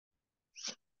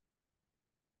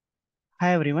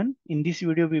Hi everyone. In this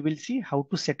video, we will see how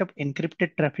to set up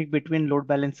encrypted traffic between load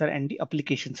balancer and the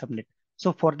application subnet.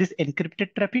 So for this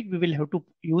encrypted traffic, we will have to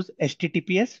use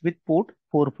HTTPS with port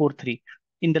 443.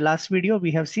 In the last video, we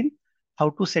have seen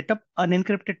how to set up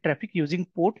unencrypted traffic using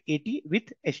port 80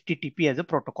 with HTTP as a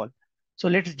protocol. So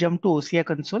let's jump to OCI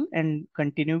console and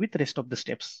continue with rest of the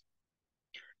steps.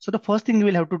 So the first thing you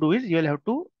will have to do is you will have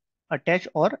to attach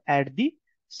or add the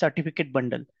certificate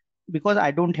bundle. Because I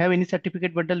don't have any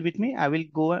certificate bundle with me, I will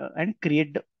go and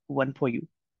create one for you.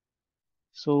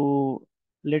 So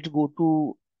let's go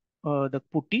to the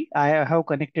putty. I have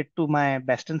connected to my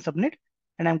Bastion subnet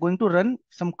and I'm going to run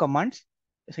some commands.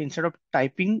 So instead of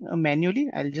typing manually,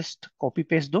 I'll just copy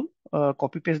paste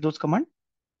those commands.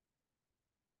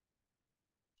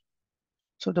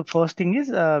 So the first thing is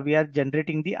we are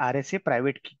generating the RSA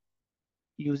private key.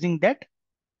 Using that,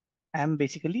 I'm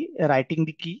basically writing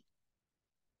the key.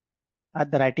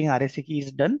 The writing RSA key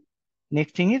is done.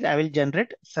 Next thing is I will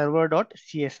generate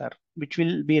server.csr, which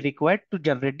will be required to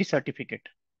generate the certificate.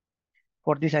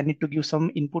 For this, I need to give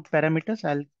some input parameters.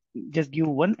 I'll just give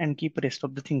one and keep rest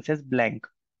of the things as blank.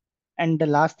 And the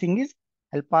last thing is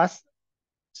I'll pass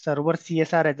server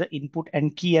CSR as the input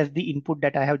and key as the input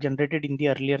that I have generated in the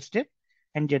earlier step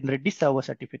and generate the server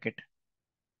certificate.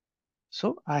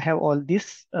 So I have all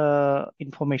this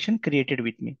information created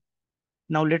with me.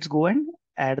 Now let's go and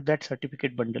add that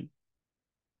certificate bundle.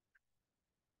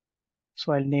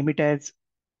 So I'll name it as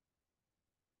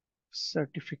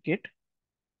certificate.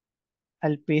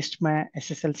 I'll paste my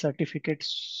SSL certificate.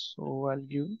 So I'll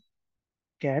give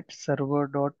cat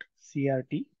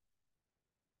server.crt.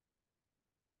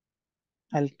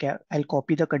 I'll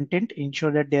copy the content,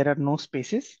 ensure that there are no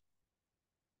spaces.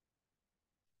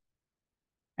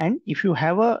 And if you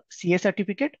have a CA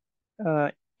certificate,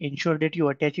 ensure that you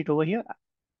attach it over here.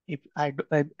 If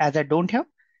as I don't have,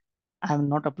 I'm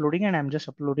not uploading and I'm just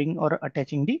uploading or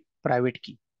attaching the private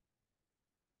key.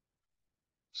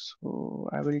 So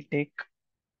I will take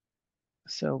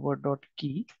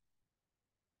server.key.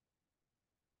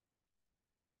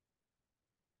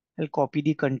 I'll copy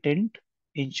the content,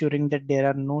 ensuring that there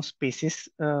are no spaces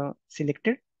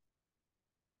selected.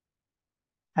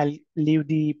 I'll leave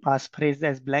the passphrase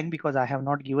as blank because I have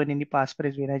not given any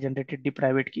passphrase when I generated the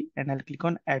private key, and I'll click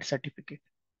on add certificate.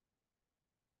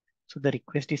 So the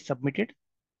request is submitted.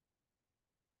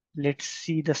 Let's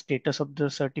see the status of the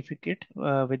certificate,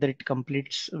 whether it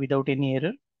completes without any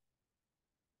error.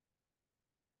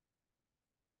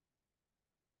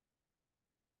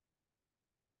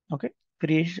 Okay,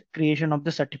 creation of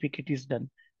the certificate is done.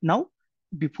 Now,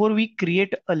 before we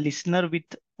create a listener with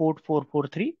port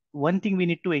 443, one thing we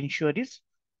need to ensure is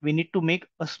we need to make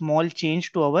a small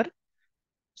change to our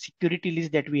security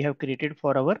list that we have created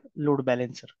for our load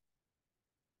balancer.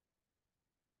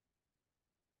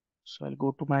 So I'll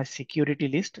go to my security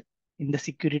list. In the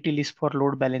security list for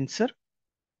load balancer,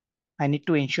 I need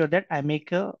to ensure that I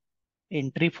make a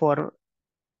entry for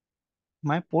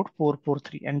my port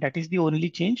 443, and that is the only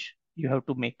change you have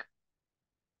to make.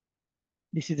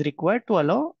 This is required to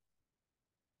allow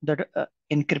the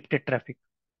encrypted traffic.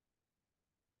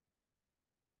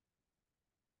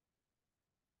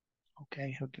 Okay,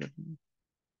 I have to.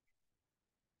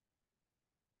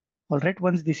 All right,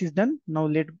 once this is done, now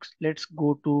let's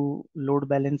go to load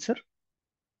balancer.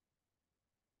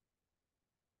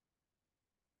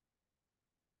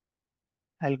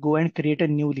 I'll go and create a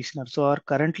new listener. So our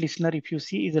current listener, if you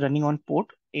see, is running on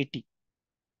port 80.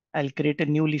 I'll create a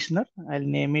new listener. I'll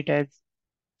name it as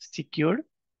secured.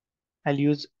 I'll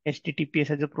use HTTPS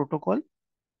as a protocol.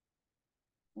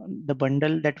 The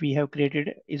bundle that we have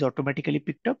created is automatically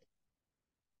picked up.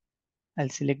 I'll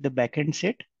select the backend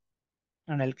set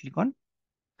and I'll click on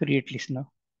create listener.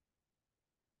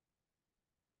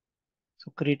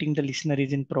 So creating the listener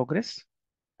is in progress.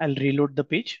 I'll reload the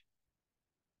page.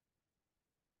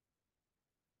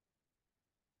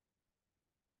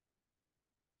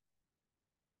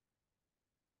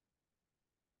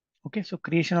 Okay, so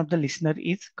creation of the listener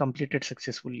is completed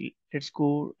successfully. Let's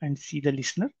go and see the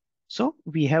listener. So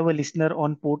we have a listener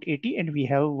on port 80 and we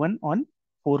have one on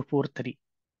 443.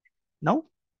 Now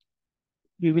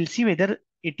we will see whether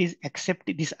it is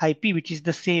accepting this IP, which is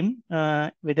the same,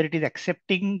 whether it is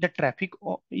accepting the traffic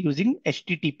using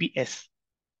HTTPS.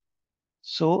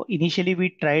 So initially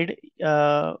we tried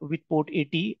with port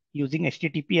 80 using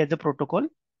HTTP as a protocol.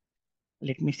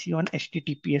 Let me see on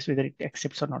HTTPS whether it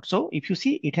accepts or not. So if you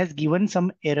see, it has given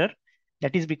some error.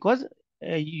 That is because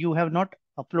you have not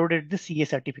uploaded the CA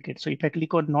certificate. So if I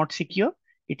click on not secure,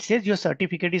 it says your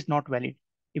certificate is not valid.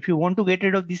 If you want to get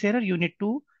rid of this error, you need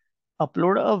to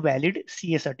upload a valid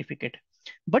CA certificate.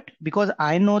 But because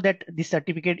I know that this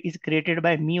certificate is created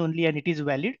by me only and it is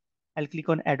valid, I'll click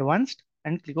on advanced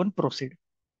and click on proceed.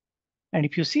 And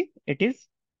if you see, it is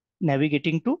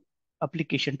navigating to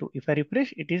application 2. If I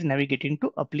refresh, it is navigating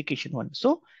to application 1.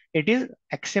 So it is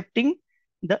accepting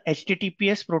the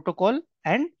HTTPS protocol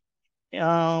and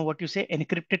what you say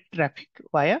encrypted traffic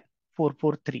via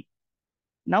 443.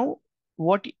 Now,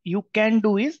 what you can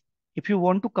do is, if you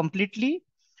want to completely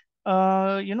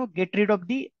get rid of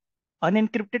the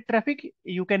unencrypted traffic,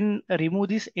 you can remove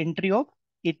this entry of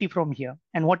 80 from here.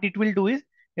 And what it will do is,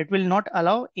 it will not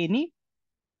allow any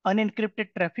unencrypted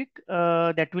traffic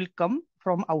that will come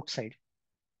from outside.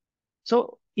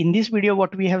 So in this video,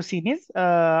 what we have seen is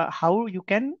how you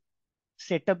can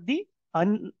set up the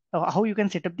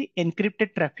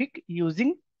encrypted traffic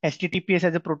using HTTPS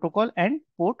as a protocol and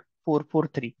port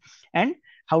 443. And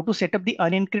how to set up the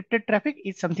unencrypted traffic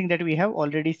is something that we have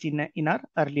already seen in our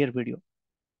earlier video.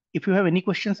 If you have any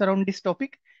questions around this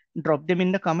topic, drop them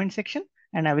in the comment section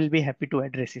and I will be happy to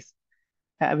address it.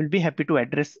 I will be happy to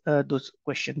address those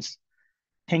questions.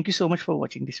 Thank you so much for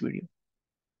watching this video.